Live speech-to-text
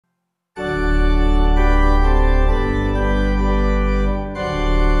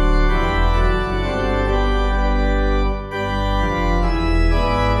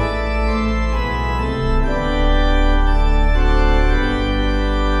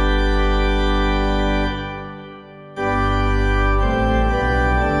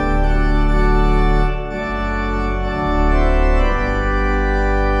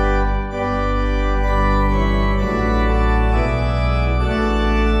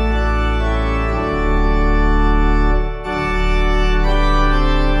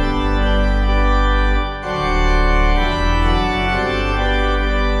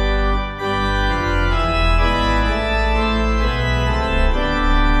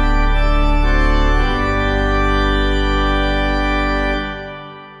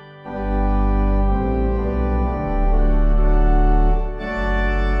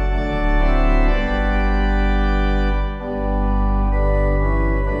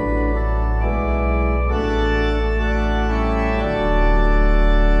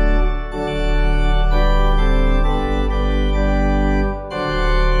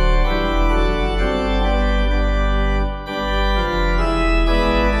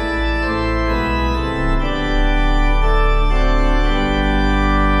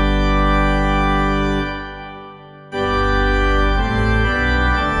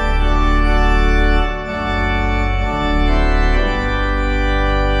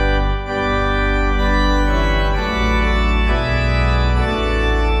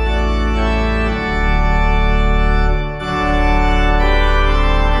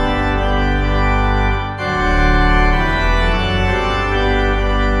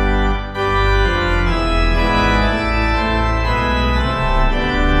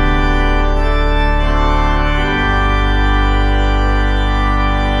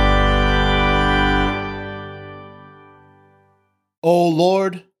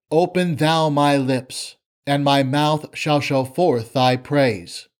Open thou my lips, and my mouth shall show forth thy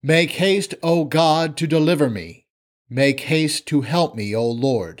praise. Make haste, O God, to deliver me. Make haste to help me, O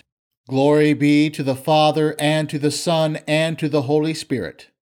Lord. Glory be to the Father, and to the Son, and to the Holy Spirit,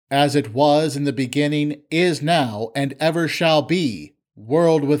 as it was in the beginning, is now, and ever shall be,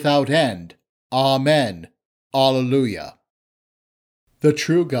 world without end. Amen. Alleluia. The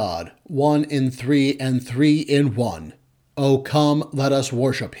true God, one in three and three in one. O come, let us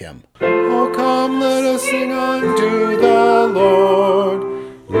worship him. O come, let us sing unto the Lord.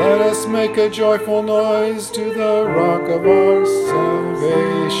 Let us make a joyful noise to the rock of our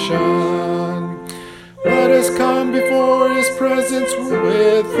salvation. Let us come before his presence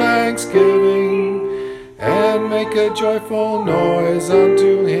with thanksgiving, and make a joyful noise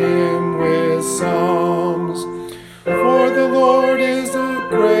unto him with psalms. For the Lord is a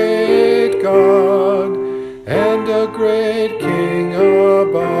great God, and a great King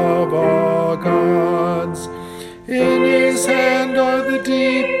above all gods. In his hand are the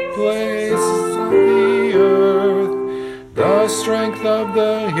deep places of the earth. The strength of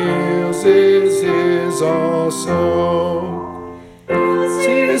the hills is his also.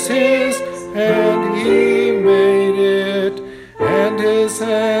 Sea is his, and he made it, and his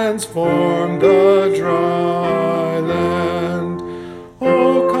hands formed the dry land.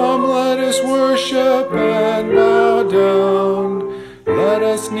 Oh, come, let us worship and bow down. Let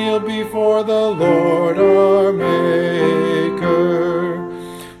us kneel before the Lord our Maker.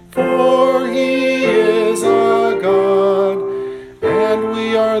 For he is our God, and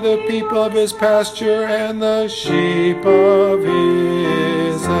we are the people of his pasture and the sheep of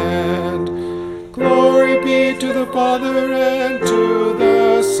his hand. Glory be to the Father, and to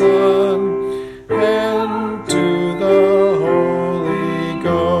the Son, and to the Holy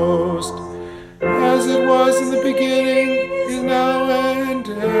Ghost, as it was in the beginning, is now, and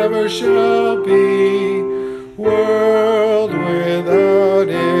ever shall be, world without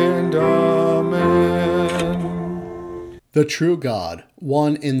end. Amen. The true God,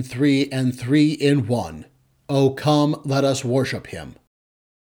 one in three and three in one. O come, let us worship him.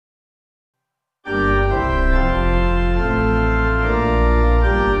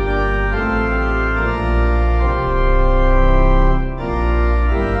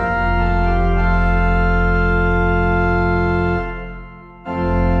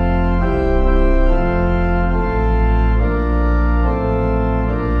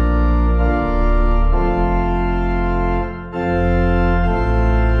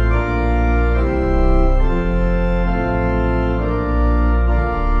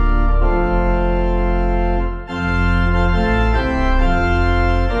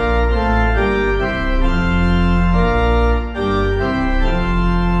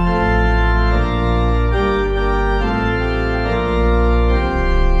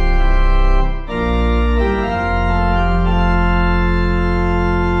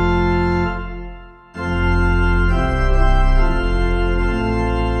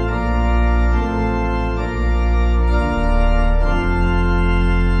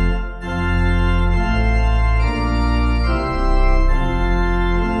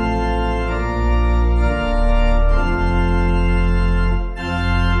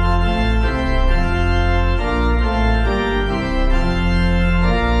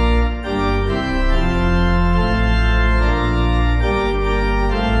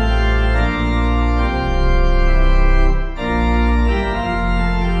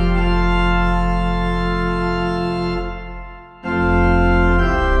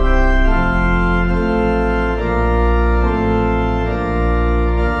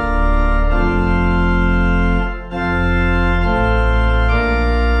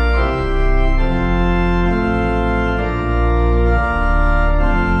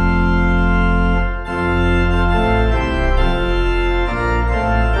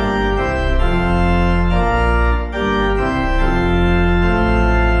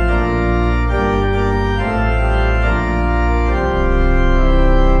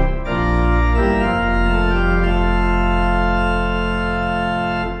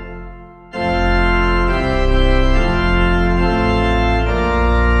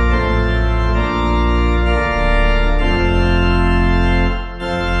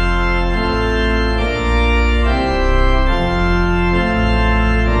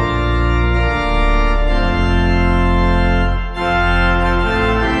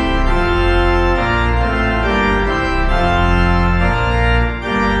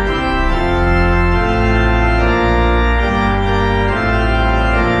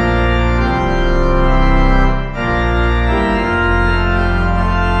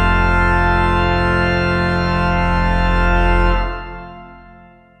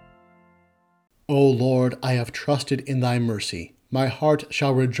 O Lord, I have trusted in thy mercy. My heart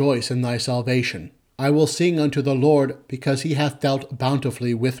shall rejoice in thy salvation. I will sing unto the Lord, because he hath dealt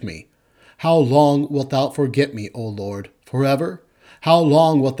bountifully with me. How long wilt thou forget me, O Lord? Forever? How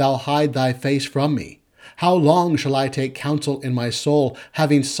long wilt thou hide thy face from me? How long shall I take counsel in my soul,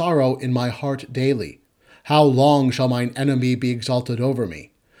 having sorrow in my heart daily? How long shall mine enemy be exalted over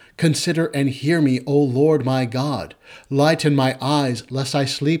me? Consider and hear me, O Lord my God. Lighten my eyes, lest I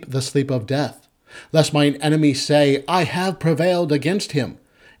sleep the sleep of death. Lest mine enemies say, I have prevailed against him,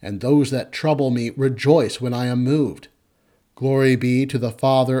 and those that trouble me rejoice when I am moved. Glory be to the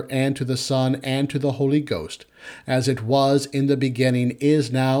Father, and to the Son, and to the Holy Ghost, as it was in the beginning,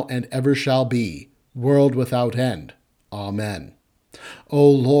 is now, and ever shall be, world without end. Amen. O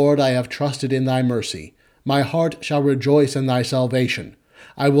Lord, I have trusted in thy mercy. My heart shall rejoice in thy salvation.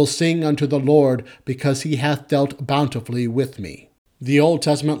 I will sing unto the Lord, because he hath dealt bountifully with me. The Old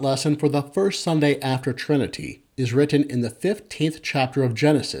Testament lesson for the first Sunday after Trinity is written in the 15th chapter of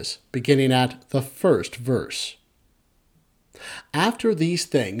Genesis, beginning at the first verse. After these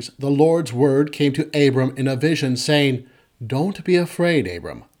things, the Lord's word came to Abram in a vision, saying, Don't be afraid,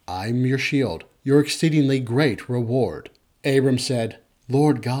 Abram. I'm your shield, your exceedingly great reward. Abram said,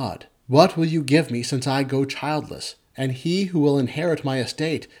 Lord God, what will you give me, since I go childless? And he who will inherit my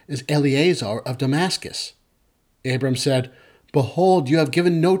estate is Eleazar of Damascus. Abram said, Behold, you have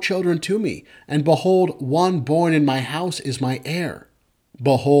given no children to me, and behold, one born in my house is my heir.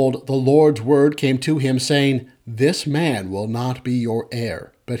 Behold, the Lord's word came to him, saying, This man will not be your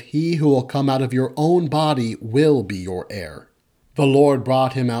heir, but he who will come out of your own body will be your heir. The Lord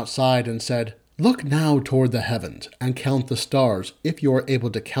brought him outside and said, Look now toward the heavens, and count the stars, if you are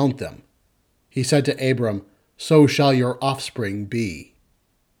able to count them. He said to Abram, So shall your offspring be.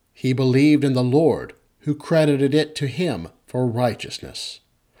 He believed in the Lord, who credited it to him for righteousness.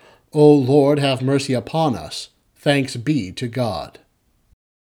 O Lord, have mercy upon us. Thanks be to God.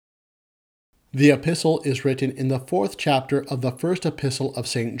 The epistle is written in the 4th chapter of the first epistle of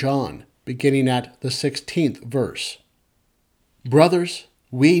St. John, beginning at the 16th verse. Brothers,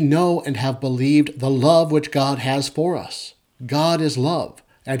 we know and have believed the love which God has for us. God is love,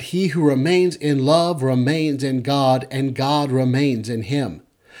 and he who remains in love remains in God, and God remains in him.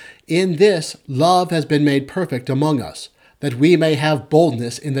 In this, love has been made perfect among us, that we may have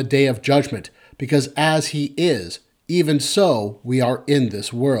boldness in the day of judgment, because as he is, even so we are in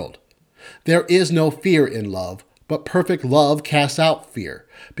this world. There is no fear in love, but perfect love casts out fear,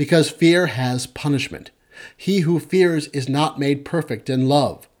 because fear has punishment. He who fears is not made perfect in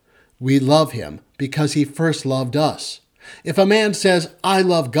love. We love him because he first loved us. If a man says, I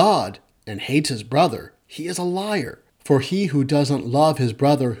love God, and hates his brother, he is a liar. For he who doesn't love his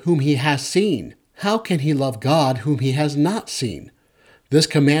brother whom he has seen, how can he love God whom he has not seen? This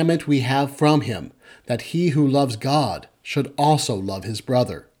commandment we have from him, that he who loves God should also love his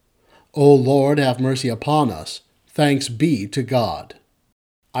brother. O Lord, have mercy upon us. Thanks be to God.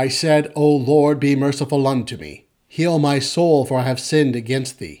 I said, O Lord, be merciful unto me. Heal my soul, for I have sinned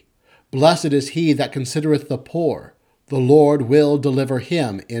against thee. Blessed is he that considereth the poor. The Lord will deliver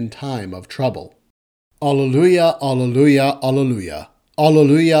him in time of trouble. Alleluia, alleluia, alleluia.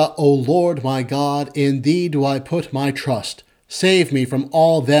 Alleluia, O Lord my God, in thee do I put my trust. Save me from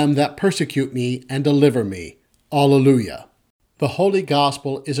all them that persecute me, and deliver me. Alleluia. The Holy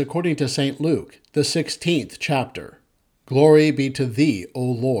Gospel is according to St. Luke, the 16th chapter. Glory be to thee, O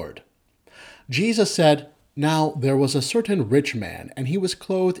Lord. Jesus said, Now there was a certain rich man, and he was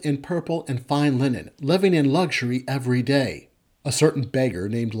clothed in purple and fine linen, living in luxury every day. A certain beggar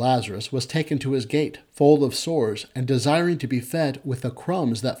named Lazarus was taken to his gate, full of sores, and desiring to be fed with the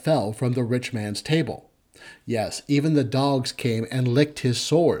crumbs that fell from the rich man's table. Yes, even the dogs came and licked his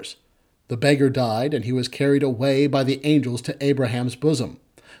sores. The beggar died, and he was carried away by the angels to Abraham's bosom.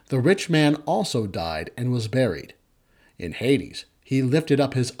 The rich man also died and was buried. In Hades, he lifted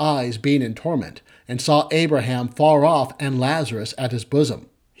up his eyes, being in torment, and saw Abraham far off and Lazarus at his bosom.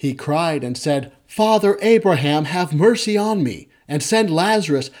 He cried and said, Father Abraham, have mercy on me, and send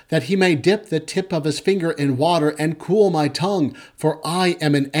Lazarus, that he may dip the tip of his finger in water and cool my tongue, for I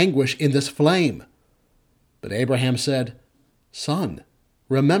am in anguish in this flame. But Abraham said, Son,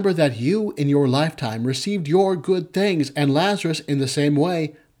 remember that you in your lifetime received your good things, and Lazarus in the same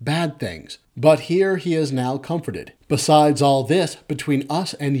way bad things. But here he is now comforted. Besides all this, between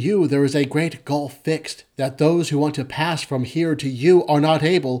us and you there is a great gulf fixed, that those who want to pass from here to you are not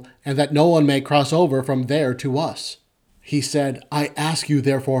able, and that no one may cross over from there to us. He said, I ask you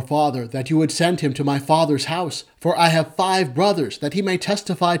therefore, Father, that you would send him to my father's house, for I have 5 brothers, that he may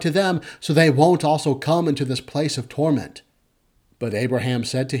testify to them, so they won't also come into this place of torment. But Abraham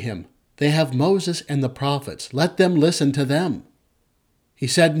said to him, They have Moses and the prophets. Let them listen to them." He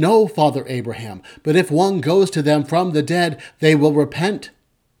said, "No, Father Abraham, but if one goes to them from the dead, they will repent."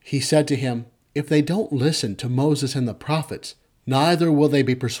 He said to him, "If they don't listen to Moses and the prophets, neither will they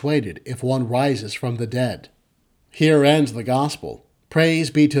be persuaded if one rises from the dead." Here ends the gospel.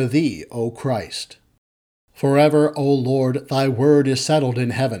 Praise be to thee, O Christ. Forever, O Lord, thy word is settled in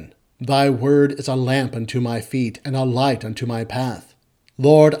heaven. Thy word is a lamp unto my feet and a light unto my path.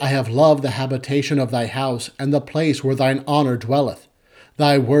 Lord, I have loved the habitation of thy house and the place where thine honor dwelleth.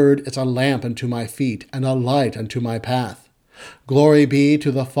 Thy word is a lamp unto my feet and a light unto my path. Glory be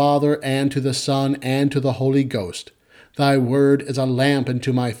to the Father, and to the Son, and to the Holy Ghost. Thy word is a lamp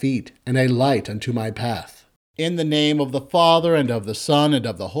unto my feet and a light unto my path. In the name of the Father, and of the Son, and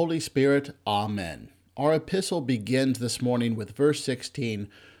of the Holy Spirit. Amen. Our epistle begins this morning with verse 16.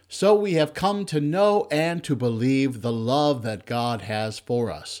 So we have come to know and to believe the love that God has for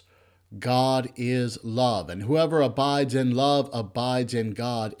us. God is love, and whoever abides in love abides in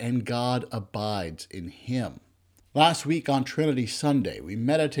God, and God abides in him. Last week on Trinity Sunday, we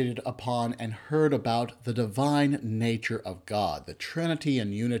meditated upon and heard about the divine nature of God, the Trinity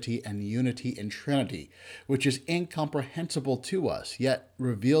in unity and unity in Trinity, which is incomprehensible to us, yet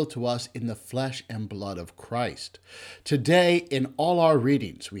revealed to us in the flesh and blood of Christ. Today, in all our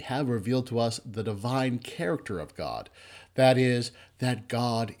readings, we have revealed to us the divine character of God, that is, that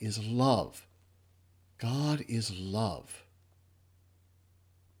God is love. God is love.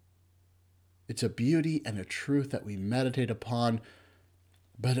 It's a beauty and a truth that we meditate upon,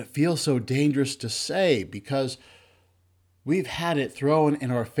 but it feels so dangerous to say because we've had it thrown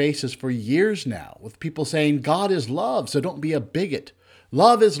in our faces for years now, with people saying, God is love, so don't be a bigot.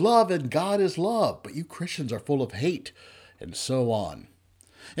 Love is love and God is love, but you Christians are full of hate, and so on.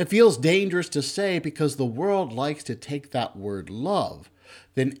 It feels dangerous to say because the world likes to take that word love,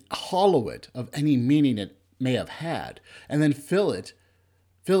 then hollow it of any meaning it may have had, and then fill it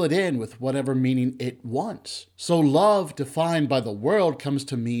in with whatever meaning it wants. So love defined by the world comes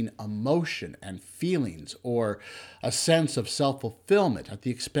to mean emotion and feelings, or a sense of self-fulfillment at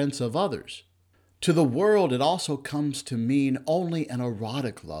the expense of others. To the world, it also comes to mean only an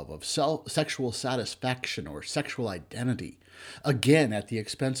erotic love of sexual satisfaction or sexual identity, again at the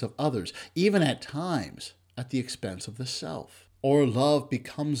expense of others, even at times at the expense of the self. Or love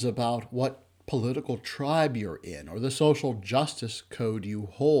becomes about what political tribe you're in, or the social justice code you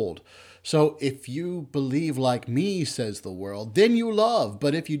hold. So if you believe like me, says the world, then you love.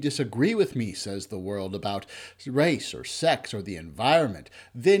 But if you disagree with me, says the world, about race or sex or the environment,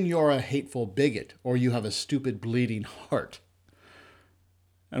 then you're a hateful bigot, or you have a stupid bleeding heart.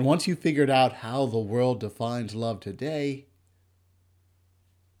 And once you've figured out how the world defines love today,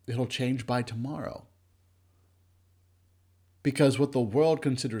 it'll change by tomorrow. Because what the world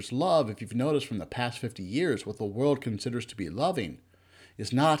considers love, if you've noticed from the past 50 years, what the world considers to be loving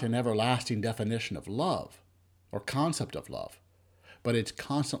is not an everlasting definition of love or concept of love, but it's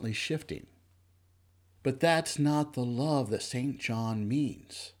constantly shifting. But that's not the love that St. John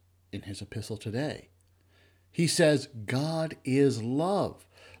means in his epistle today. He says God is love,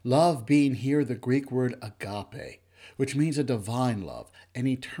 love being here the Greek word agape, which means a divine love, an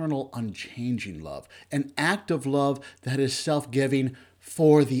eternal, unchanging love, an act of love that is self-giving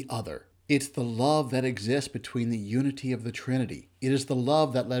for the other. It's the love that exists between the unity of the Trinity. It is the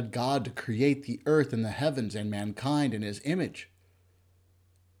love that led God to create the earth and the heavens and mankind in his image.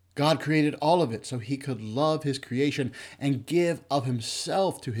 God created all of it so he could love his creation and give of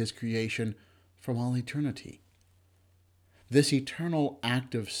himself to his creation from all eternity. This eternal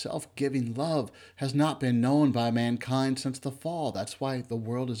act of self-giving love has not been known by mankind since the fall. That's why the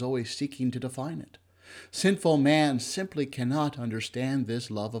world is always seeking to define it. Sinful man simply cannot understand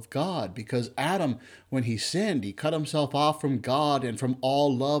this love of God because Adam, when he sinned, he cut himself off from God and from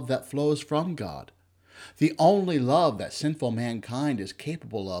all love that flows from God. The only love that sinful mankind is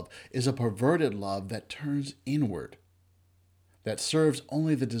capable of is a perverted love that turns inward, that serves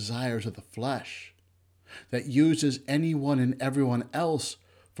only the desires of the flesh, that uses anyone and everyone else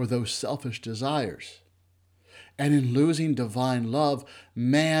for those selfish desires. And in losing divine love,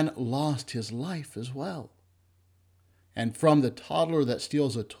 man lost his life as well. And from the toddler that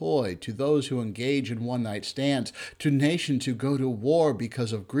steals a toy, to those who engage in one-night stands, to nations who go to war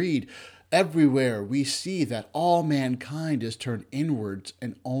because of greed, everywhere we see that all mankind is turned inwards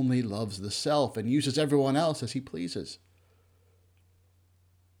and only loves the self and uses everyone else as he pleases.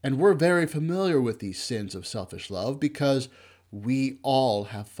 And we're very familiar with these sins of selfish love because we all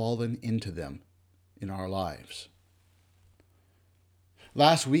have fallen into them in our lives.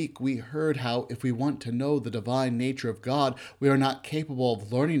 Last week, we heard how if we want to know the divine nature of God, we are not capable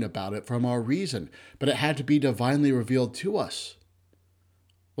of learning about it from our reason, but it had to be divinely revealed to us.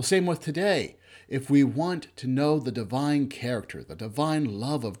 Well, same with today. If we want to know the divine character, the divine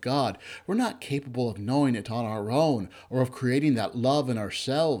love of God, we're not capable of knowing it on our own or of creating that love in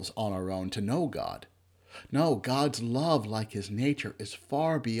ourselves on our own to know God. No, God's love, like his nature, is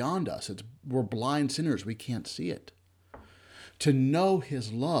far beyond us. We're blind sinners. We can't see it. To know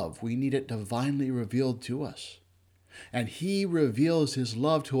his love, we need it divinely revealed to us. And he reveals his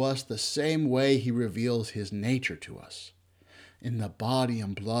love to us the same way he reveals his nature to us, in the body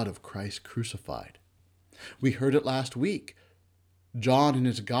and blood of Christ crucified. We heard it last week. John in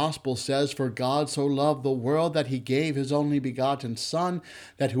his gospel says, "For God so loved the world that he gave his only begotten Son,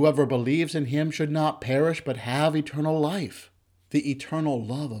 that whoever believes in him should not perish but have eternal life." The eternal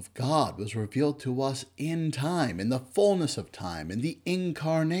love of God was revealed to us in time, in the fullness of time, in the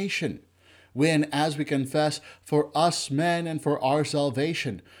incarnation, when, as we confess, for us men and for our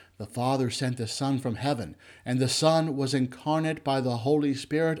salvation, the Father sent the Son from heaven, and the Son was incarnate by the Holy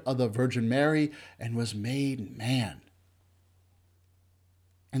Spirit of the Virgin Mary and was made man.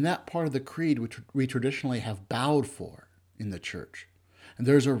 And that part of the creed which we traditionally have bowed for in the church. And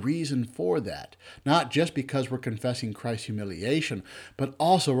there's a reason for that, not just because we're confessing Christ's humiliation, but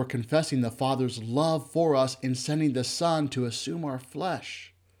also we're confessing the Father's love for us in sending the Son to assume our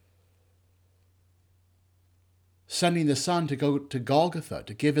flesh. Sending the Son to go to Golgotha,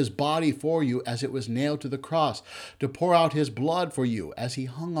 to give his body for you as it was nailed to the cross, to pour out his blood for you as he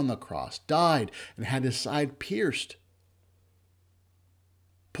hung on the cross, died, and had his side pierced.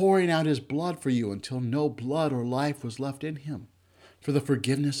 Pouring out his blood for you until no blood or life was left in him, for the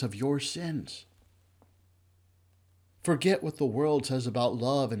forgiveness of your sins. Forget what the world says about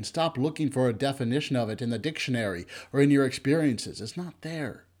love and stop looking for a definition of it in the dictionary or in your experiences. It's not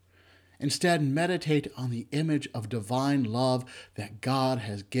there. Instead, meditate on the image of divine love that God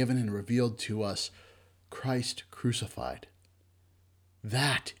has given and revealed to us, Christ crucified.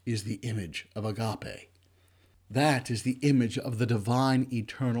 That is the image of agape. That is the image of the divine,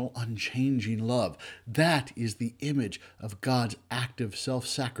 eternal, unchanging love. That is the image of God's active,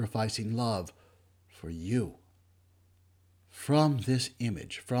 self-sacrificing love for you. From this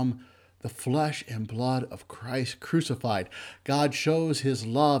image, from the flesh and blood of Christ crucified, God shows his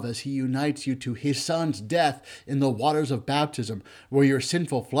love as he unites you to his Son's death in the waters of baptism, where your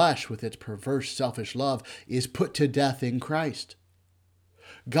sinful flesh, with its perverse, selfish love, is put to death in Christ.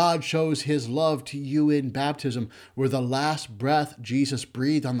 God shows his love to you in baptism, where the last breath Jesus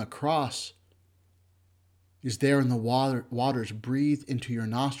breathed on the cross is there in the waters breathed into your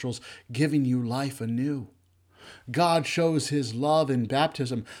nostrils, giving you life anew. God shows his love in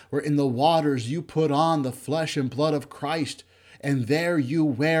baptism, where in the waters you put on the flesh and blood of Christ, and there you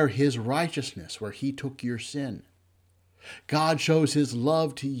wear his righteousness, where he took your sin. God shows his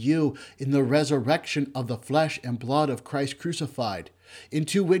love to you in the resurrection of the flesh and blood of Christ crucified,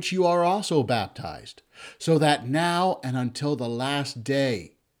 into which you are also baptized, so that now and until the last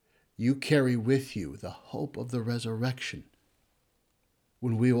day you carry with you the hope of the resurrection,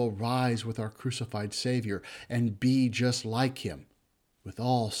 when we will rise with our crucified Savior and be just like him, with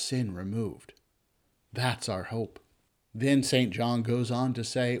all sin removed. That's our hope. Then St. John goes on to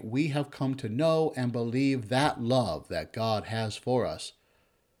say, we have come to know and believe that love that God has for us,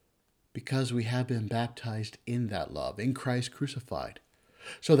 because we have been baptized in that love, in Christ crucified.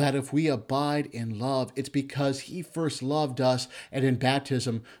 So that if we abide in love, it's because he first loved us, and in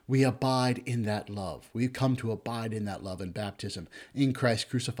baptism, we abide in that love. We come to abide in that love in baptism, in Christ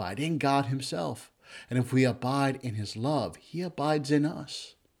crucified, in God himself. And if we abide in his love, he abides in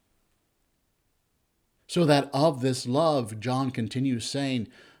us. So that of this love, John continues saying,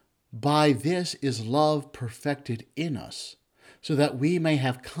 by this is love perfected in us, so that we may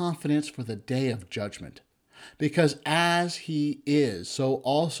have confidence for the day of judgment. Because as he is, so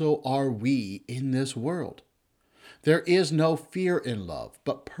also are we in this world. There is no fear in love,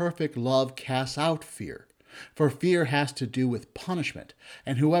 but perfect love casts out fear. For fear has to do with punishment,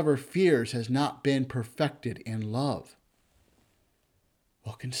 and whoever fears has not been perfected in love.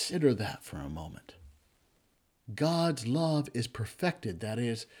 Well, consider that for a moment. God's love is perfected, that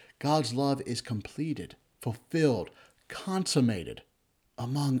is, God's love is completed, fulfilled, consummated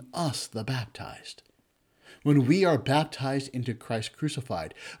among us, the baptized. When we are baptized into Christ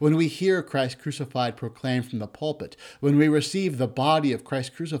crucified, when we hear Christ crucified proclaimed from the pulpit, when we receive the body of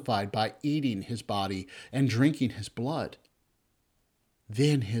Christ crucified by eating his body and drinking his blood,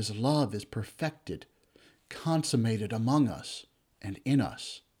 then his love is perfected, consummated among us and in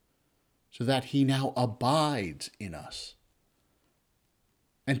us, so that he now abides in us.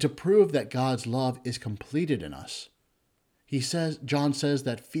 And to prove that God's love is completed in us, John says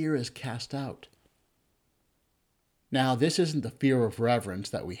that fear is cast out. Now, this isn't the fear of reverence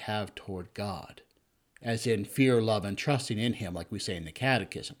that we have toward God, as in fear, love, and trusting in him, like we say in the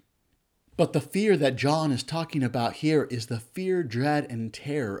Catechism. But the fear that John is talking about here is the fear, dread, and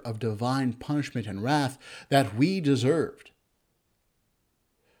terror of divine punishment and wrath that we deserved.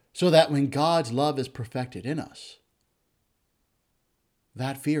 So that when God's love is perfected in us,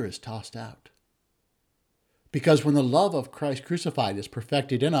 that fear is tossed out. Because when the love of Christ crucified is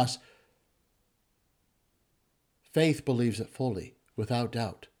perfected in us, faith believes it fully, without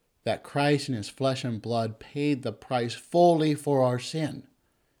doubt, that Christ in his flesh and blood paid the price fully for our sin.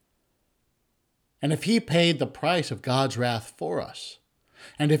 And if he paid the price of God's wrath for us,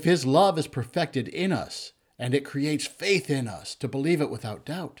 and if his love is perfected in us, and it creates faith in us to believe it without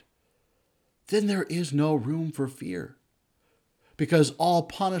doubt, then there is no room for fear. Because all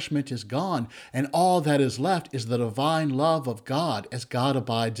punishment is gone, and all that is left is the divine love of God as God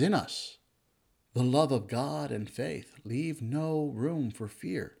abides in us. The love of God and faith leave no room for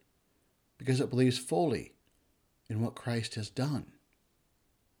fear, because it believes fully in what Christ has done.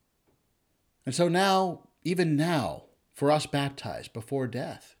 And so now, even now, for us baptized before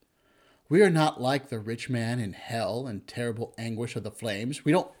death, we are not like the rich man in hell and terrible anguish of the flames.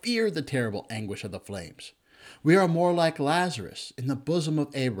 We don't fear the terrible anguish of the flames. We are more like Lazarus in the bosom of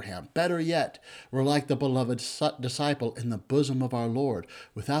Abraham. Better yet, we're like the beloved disciple in the bosom of our Lord,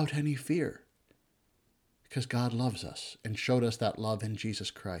 without any fear, because God loves us and showed us that love in Jesus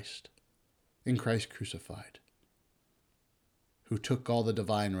Christ, in Christ crucified, who took all the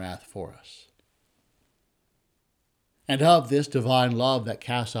divine wrath for us. And of this divine love that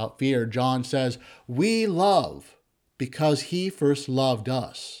casts out fear, John says, we love because he first loved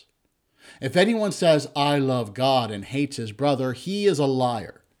us. If anyone says, I love God, and hates his brother, he is a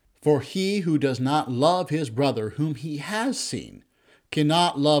liar. For he who does not love his brother whom he has seen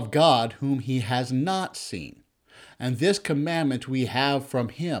cannot love God whom he has not seen. And this commandment we have from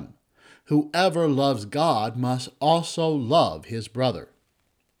him: whoever loves God must also love his brother.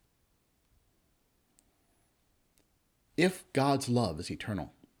 If God's love is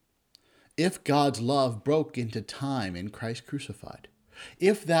eternal, if God's love broke into time in Christ crucified,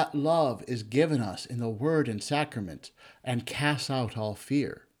 if that love is given us in the word and sacrament and casts out all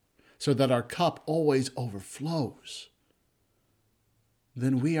fear, so that our cup always overflows,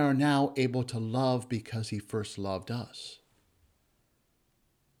 then we are now able to love because he first loved us.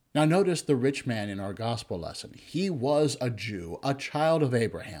 Now notice the rich man in our gospel lesson. He was a Jew, a child of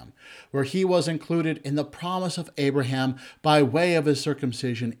Abraham, where he was included in the promise of Abraham by way of his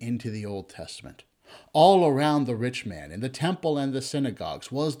circumcision into the Old Testament. All around the rich man, in the temple and the synagogues,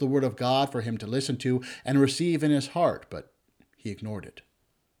 was the word of God for him to listen to and receive in his heart, but he ignored it.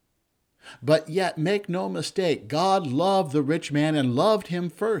 But yet, make no mistake, God loved the rich man and loved him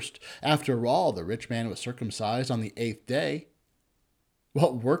first. After all, the rich man was circumcised on the 8th day.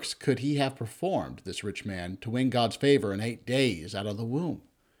 What works could he have performed, this rich man, to win God's favor in 8 days out of the womb?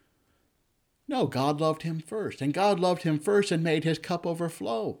 No, God loved him first, and God loved him first and made his cup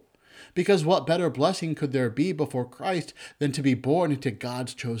overflow. Because what better blessing could there be before Christ than to be born into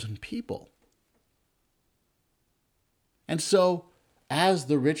God's chosen people? And so, as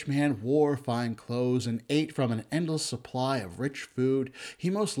the rich man wore fine clothes and ate from an endless supply of rich food, he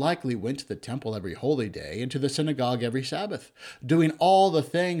most likely went to the temple every holy day and to the synagogue every Sabbath, doing all the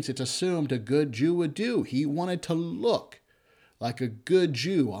things it's assumed a good Jew would do. He wanted to look like a good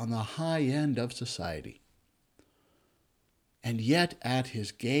Jew on the high end of society. And yet at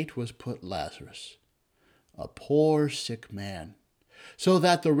his gate was put Lazarus, a poor sick man, so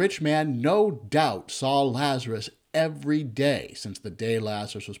that the rich man no doubt saw Lazarus every day since the day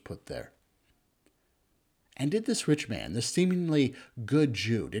Lazarus was put there. And did this rich man, this seemingly good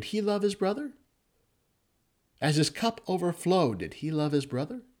Jew, did he love his brother? As his cup overflowed, did he love his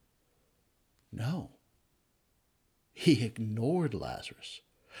brother? No. He ignored Lazarus.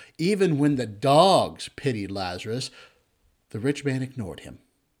 Even when the dogs pitied Lazarus, the rich man ignored him.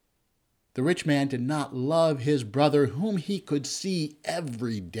 The rich man did not love his brother whom he could see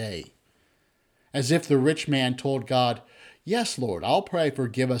every day. As if the rich man told God, yes, Lord, I'll pray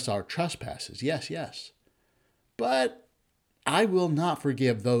forgive us our trespasses. Yes, yes. But I will not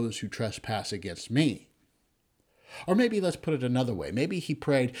forgive those who trespass against me. Or maybe let's put it another way. Maybe he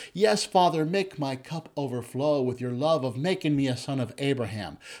prayed, yes, Father, make my cup overflow with your love of making me a son of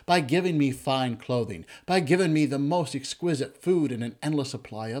Abraham, by giving me fine clothing, by giving me the most exquisite food and an endless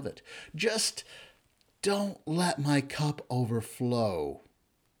supply of it. Just don't let my cup overflow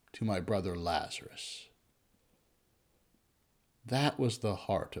to my brother Lazarus. That was the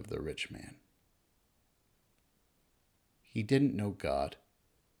heart of the rich man. He didn't know God.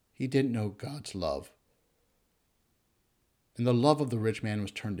 He didn't know God's love. And the love of the rich man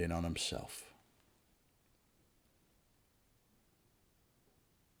was turned in on himself.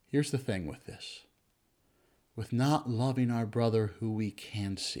 Here's the thing with this. With not loving our brother who we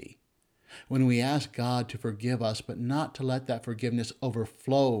can see, when we ask God to forgive us, but not to let that forgiveness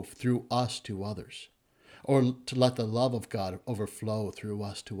overflow through us to others, or to let the love of God overflow through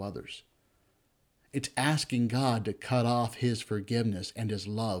us to others, it's asking God to cut off his forgiveness and his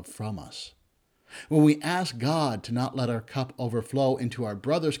love from us. When we ask God to not let our cup overflow into our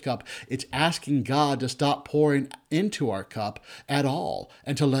brother's cup, it's asking God to stop pouring into our cup at all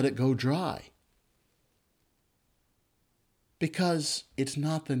and to let it go dry. Because it's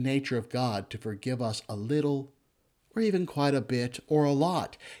not the nature of God to forgive us a little, or even quite a bit, or a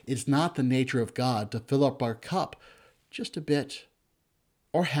lot. It's not the nature of God to fill up our cup just a bit,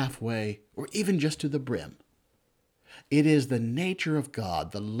 or halfway, or even just to the brim. It is the nature of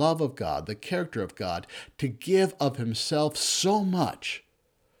God, the love of God, the character of God, to give of himself so much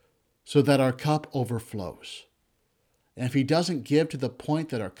so that our cup overflows. And if he doesn't give to the point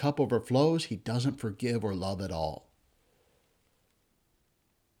that our cup overflows, he doesn't forgive or love at all.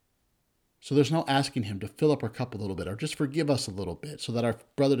 So there's no asking him to fill up our cup a little bit or just forgive us a little bit so that our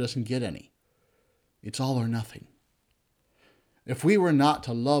brother doesn't get any. It's all or nothing. If we were not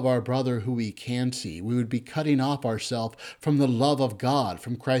to love our brother who we can see, we would be cutting off ourselves from the love of God,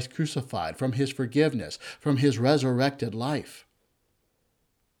 from Christ crucified, from his forgiveness, from his resurrected life.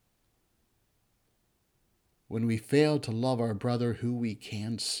 When we fail to love our brother who we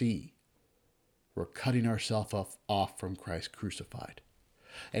can see, we're cutting ourselves off from Christ crucified.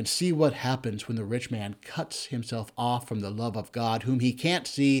 And see what happens when the rich man cuts himself off from the love of God, whom he can't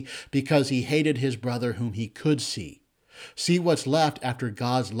see because he hated his brother whom he could see. See what's left after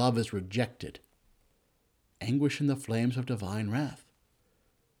God's love is rejected. Anguish in the flames of divine wrath.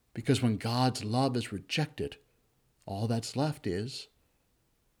 Because when God's love is rejected, all that's left is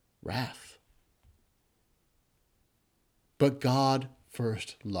wrath. But God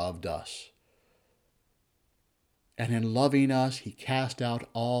first loved us. And in loving us, he cast out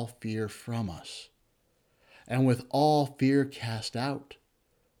all fear from us. And with all fear cast out,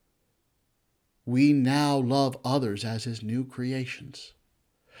 we now love others as his new creations.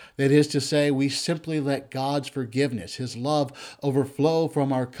 That is to say, we simply let God's forgiveness, his love, overflow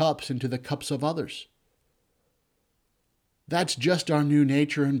from our cups into the cups of others. That's just our new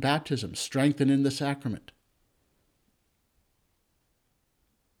nature in baptism, strengthened in the sacrament.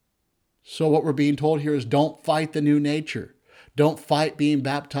 So what we're being told here is don't fight the new nature. Don't fight being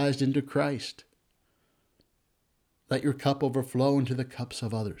baptized into Christ. Let your cup overflow into the cups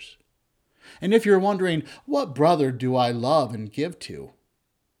of others. And if you're wondering, what brother do I love and give to?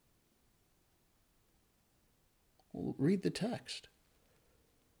 Well, read the text.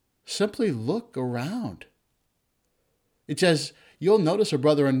 Simply look around. It says, you'll notice a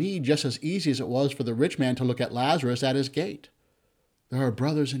brother in need just as easy as it was for the rich man to look at Lazarus at his gate. There are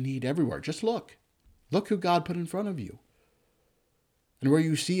brothers in need everywhere. Just look. Look who God put in front of you. And where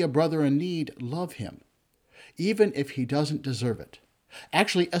you see a brother in need, love him, even if he doesn't deserve it.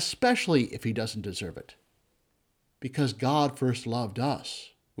 Actually, especially if he doesn't deserve it. Because God first loved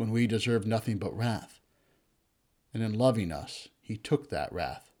us when we deserved nothing but wrath. And in loving us, he took that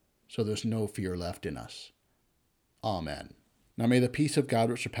wrath, so there's no fear left in us. Amen. Now may the peace of God,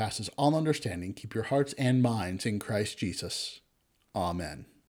 which surpasses all understanding, keep your hearts and minds in Christ Jesus. Amen.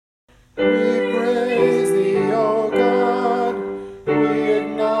 We praise thee, O God. We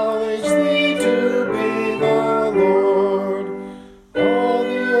acknowledge thee to be the Lord. All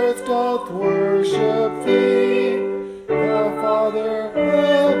the earth doth worship thee, the Father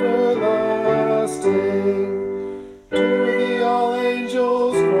everlasting. To thee all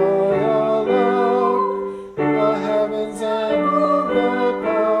angels cry aloud, the heavens and all the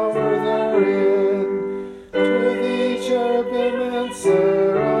power therein. To thee cherubim and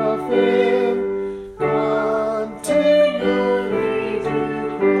seraphim, continue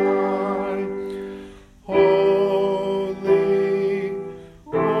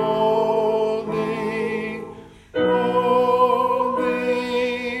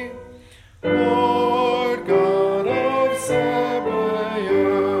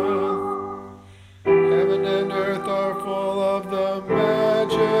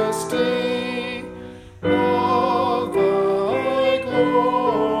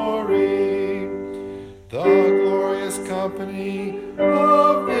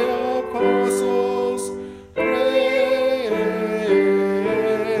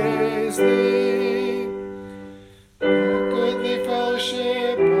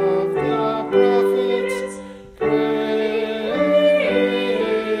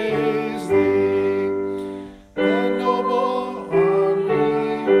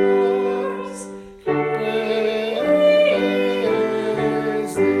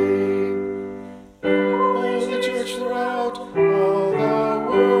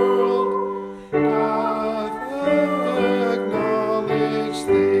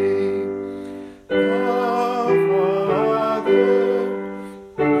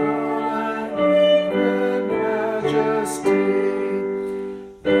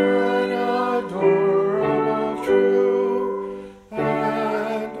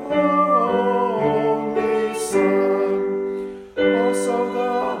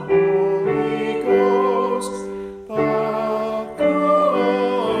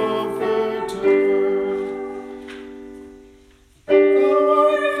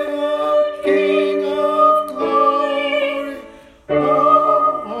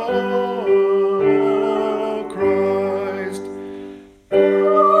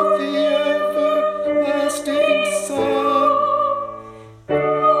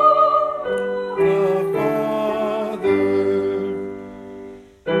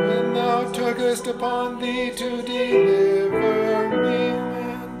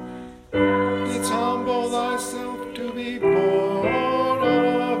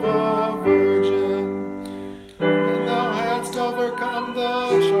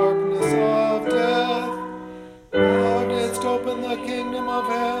of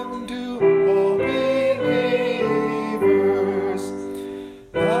heaven to all believers.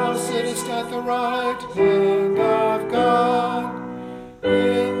 Thou sittest at the right hand of God,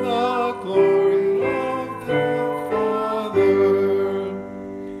 in the glory of the Father.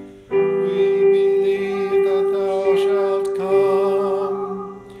 We believe that thou shalt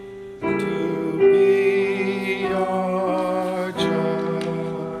come to be our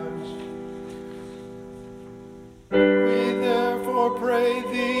judge. We therefore pray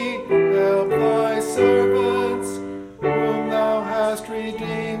thee, help thy servants, whom thou hast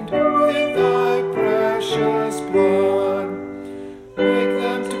redeemed with thy precious blood. Make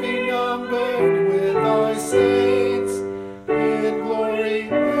them to be numbered with thy saints in glory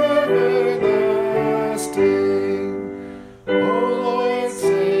everlasting. O Lord,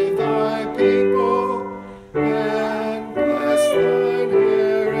 save thy people and bless thine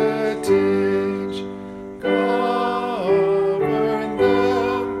heritage. Govern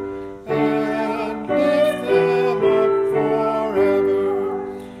them and lift them up forever.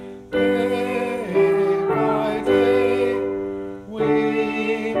 Day by day we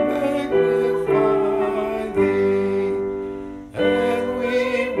magnify thee, and we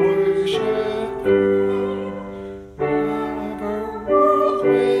worship thee forever, world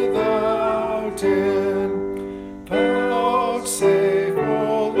without end. Vouchsafe, O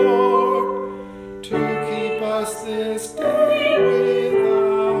Lord, to keep us this day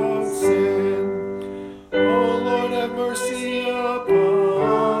without sin. O Lord, have mercy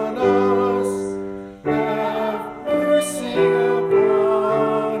upon us. Have mercy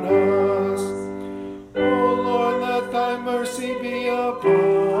upon us. O Lord, let thy mercy be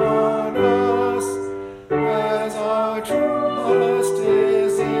upon us, as our trust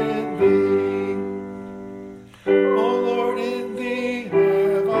is in thee. O Lord, in thee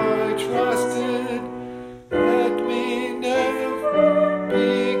have I trusted. Let me never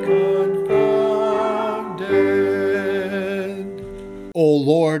be confounded. O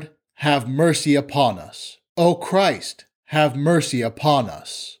Lord, have mercy upon us. O Christ, have mercy upon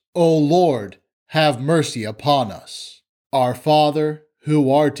us. O Lord, have mercy upon us. Our Father,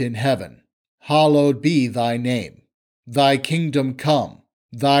 who art in heaven, hallowed be thy name. Thy kingdom come,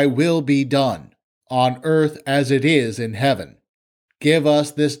 thy will be done, on earth as it is in heaven. Give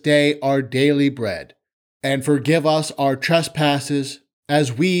us this day our daily bread, and forgive us our trespasses,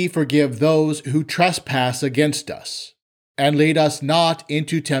 as we forgive those who trespass against us. And lead us not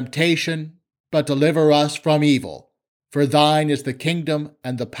into temptation, but deliver us from evil. For thine is the kingdom,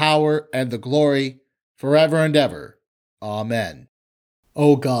 and the power, and the glory, forever and ever. Amen.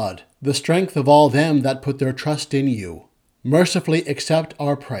 O God, the strength of all them that put their trust in you, mercifully accept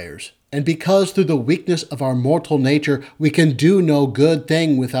our prayers, and because through the weakness of our mortal nature we can do no good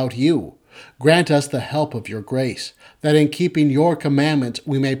thing without you, grant us the help of your grace, that in keeping your commandments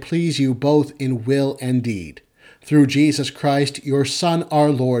we may please you both in will and deed. Through Jesus Christ, your Son, our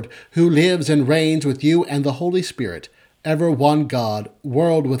Lord, who lives and reigns with you and the Holy Spirit, ever one God,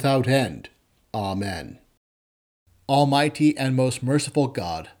 world without end. Amen. Almighty and most merciful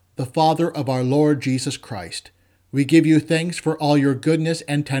God, the Father of our Lord Jesus Christ, we give you thanks for all your goodness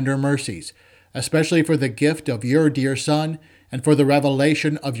and tender mercies, especially for the gift of your dear Son and for the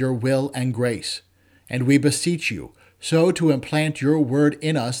revelation of your will and grace. And we beseech you so to implant your word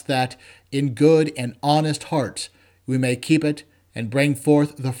in us that, in good and honest hearts, we may keep it and bring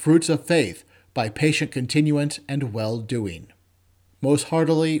forth the fruits of faith by patient continuance and well-doing. Most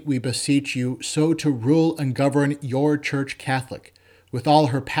heartily we beseech you so to rule and govern your Church Catholic, with all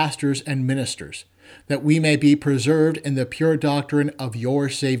her pastors and ministers, that we may be preserved in the pure doctrine of your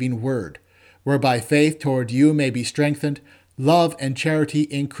saving word, whereby faith toward you may be strengthened, love and charity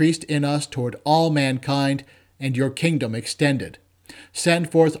increased in us toward all mankind, and your kingdom extended.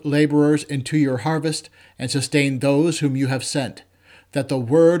 Send forth laborers into your harvest, and sustain those whom you have sent, that the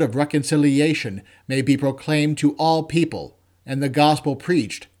word of reconciliation may be proclaimed to all people, and the gospel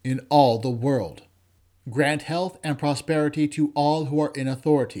preached in all the world. Grant health and prosperity to all who are in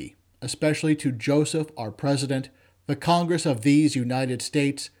authority, especially to Joseph, our President, the Congress of these United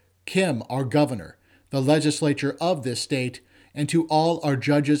States, Kim, our Governor, the legislature of this state, and to all our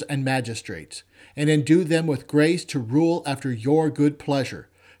judges and magistrates, and endue them with grace to rule after your good pleasure,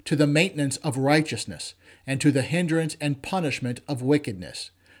 to the maintenance of righteousness, and to the hindrance and punishment of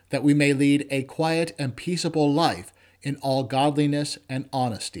wickedness, that we may lead a quiet and peaceable life in all godliness and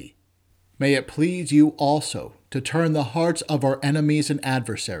honesty. May it please you also to turn the hearts of our enemies and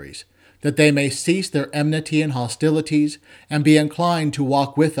adversaries, that they may cease their enmity and hostilities, and be inclined to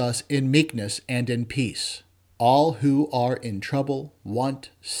walk with us in meekness and in peace. All who are in trouble,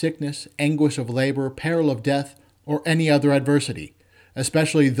 want, sickness, anguish of labor, peril of death, or any other adversity,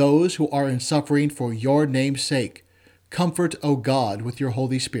 especially those who are in suffering for your name's sake. Comfort, O God, with your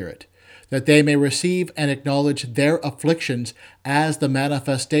Holy Spirit, that they may receive and acknowledge their afflictions as the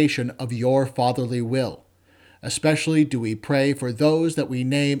manifestation of your fatherly will. Especially do we pray for those that we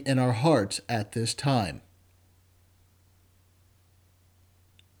name in our hearts at this time.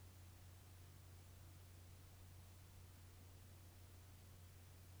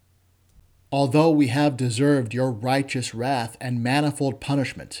 Although we have deserved your righteous wrath and manifold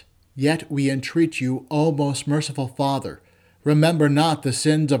punishment, yet we entreat you, O most merciful Father, remember not the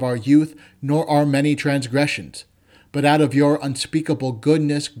sins of our youth, nor our many transgressions, but out of your unspeakable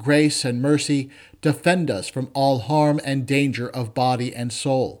goodness, grace, and mercy, defend us from all harm and danger of body and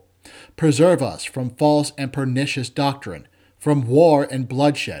soul. Preserve us from false and pernicious doctrine, from war and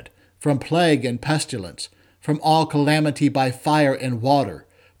bloodshed, from plague and pestilence, from all calamity by fire and water,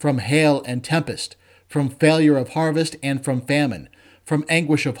 from hail and tempest, from failure of harvest and from famine, from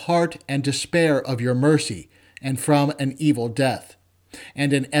anguish of heart and despair of your mercy, and from an evil death.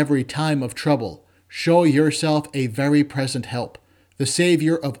 And in every time of trouble, show yourself a very present help, the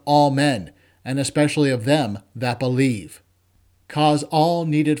Savior of all men, and especially of them that believe. Cause all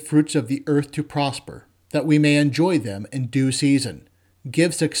needed fruits of the earth to prosper, that we may enjoy them in due season.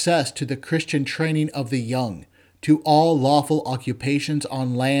 Give success to the Christian training of the young, to all lawful occupations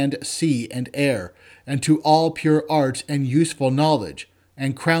on land, sea, and air, and to all pure arts and useful knowledge,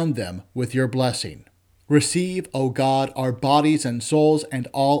 and crown them with your blessing. Receive, O God, our bodies and souls and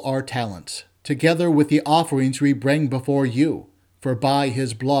all our talents, together with the offerings we bring before you. For by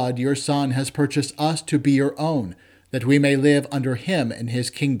his blood your Son has purchased us to be your own, that we may live under him in his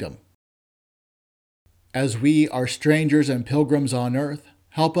kingdom. As we are strangers and pilgrims on earth,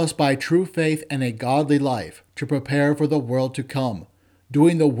 help us by true faith and a godly life to prepare for the world to come,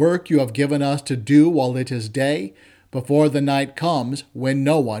 doing the work you have given us to do while it is day, before the night comes when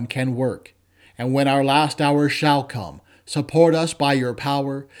no one can work. And when our last hour shall come, support us by your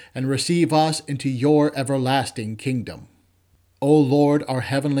power and receive us into your everlasting kingdom. O Lord, our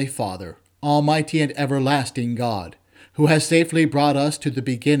heavenly Father, almighty and everlasting God, who has safely brought us to the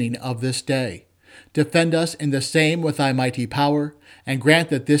beginning of this day, defend us in the same with thy mighty power, and grant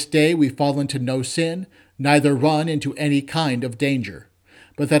that this day we fall into no sin, neither run into any kind of danger,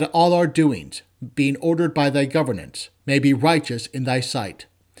 but that all our doings, being ordered by thy governance, may be righteous in thy sight.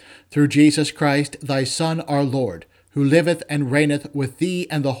 Through Jesus Christ, thy Son, our Lord, who liveth and reigneth with thee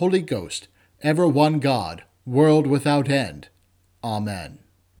and the Holy Ghost, ever one God, world without end. Amen.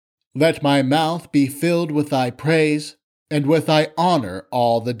 Let my mouth be filled with thy praise, and with thy honor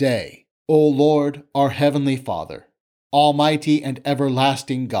all the day. O Lord, our heavenly Father, almighty and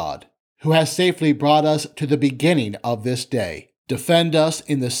everlasting God, who has safely brought us to the beginning of this day, defend us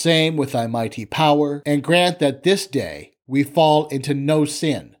in the same with thy mighty power, and grant that this day we fall into no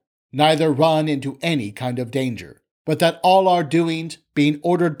sin, neither run into any kind of danger, but that all our doings, being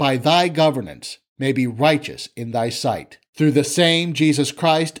ordered by thy governance, may be righteous in thy sight. Through the same Jesus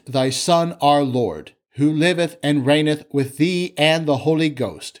Christ, thy Son, our Lord, who liveth and reigneth with thee and the Holy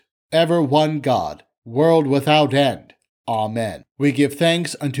Ghost, ever one God, world without end. Amen. We give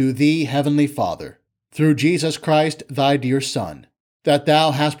thanks unto thee, heavenly Father, through Jesus Christ, thy dear Son, that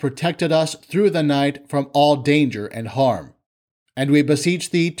thou hast protected us through the night from all danger and harm. And we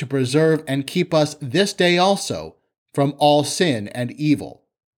beseech thee to preserve and keep us this day also from all sin and evil,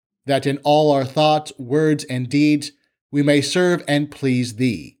 that in all our thoughts, words, and deeds we may serve and please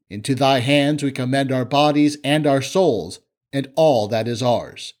thee. Into thy hands we commend our bodies and our souls, and all that is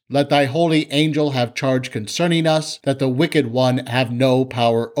ours. Let thy holy angel have charge concerning us, that the wicked one have no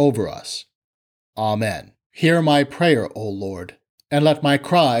power over us. Amen. Hear my prayer, O Lord, and let my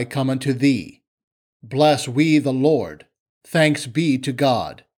cry come unto thee. Bless we the Lord. Thanks be to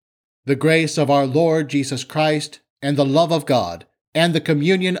God. The grace of our Lord Jesus Christ, and the love of God, and the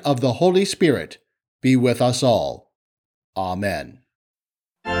communion of the Holy Spirit be with us all. Amen.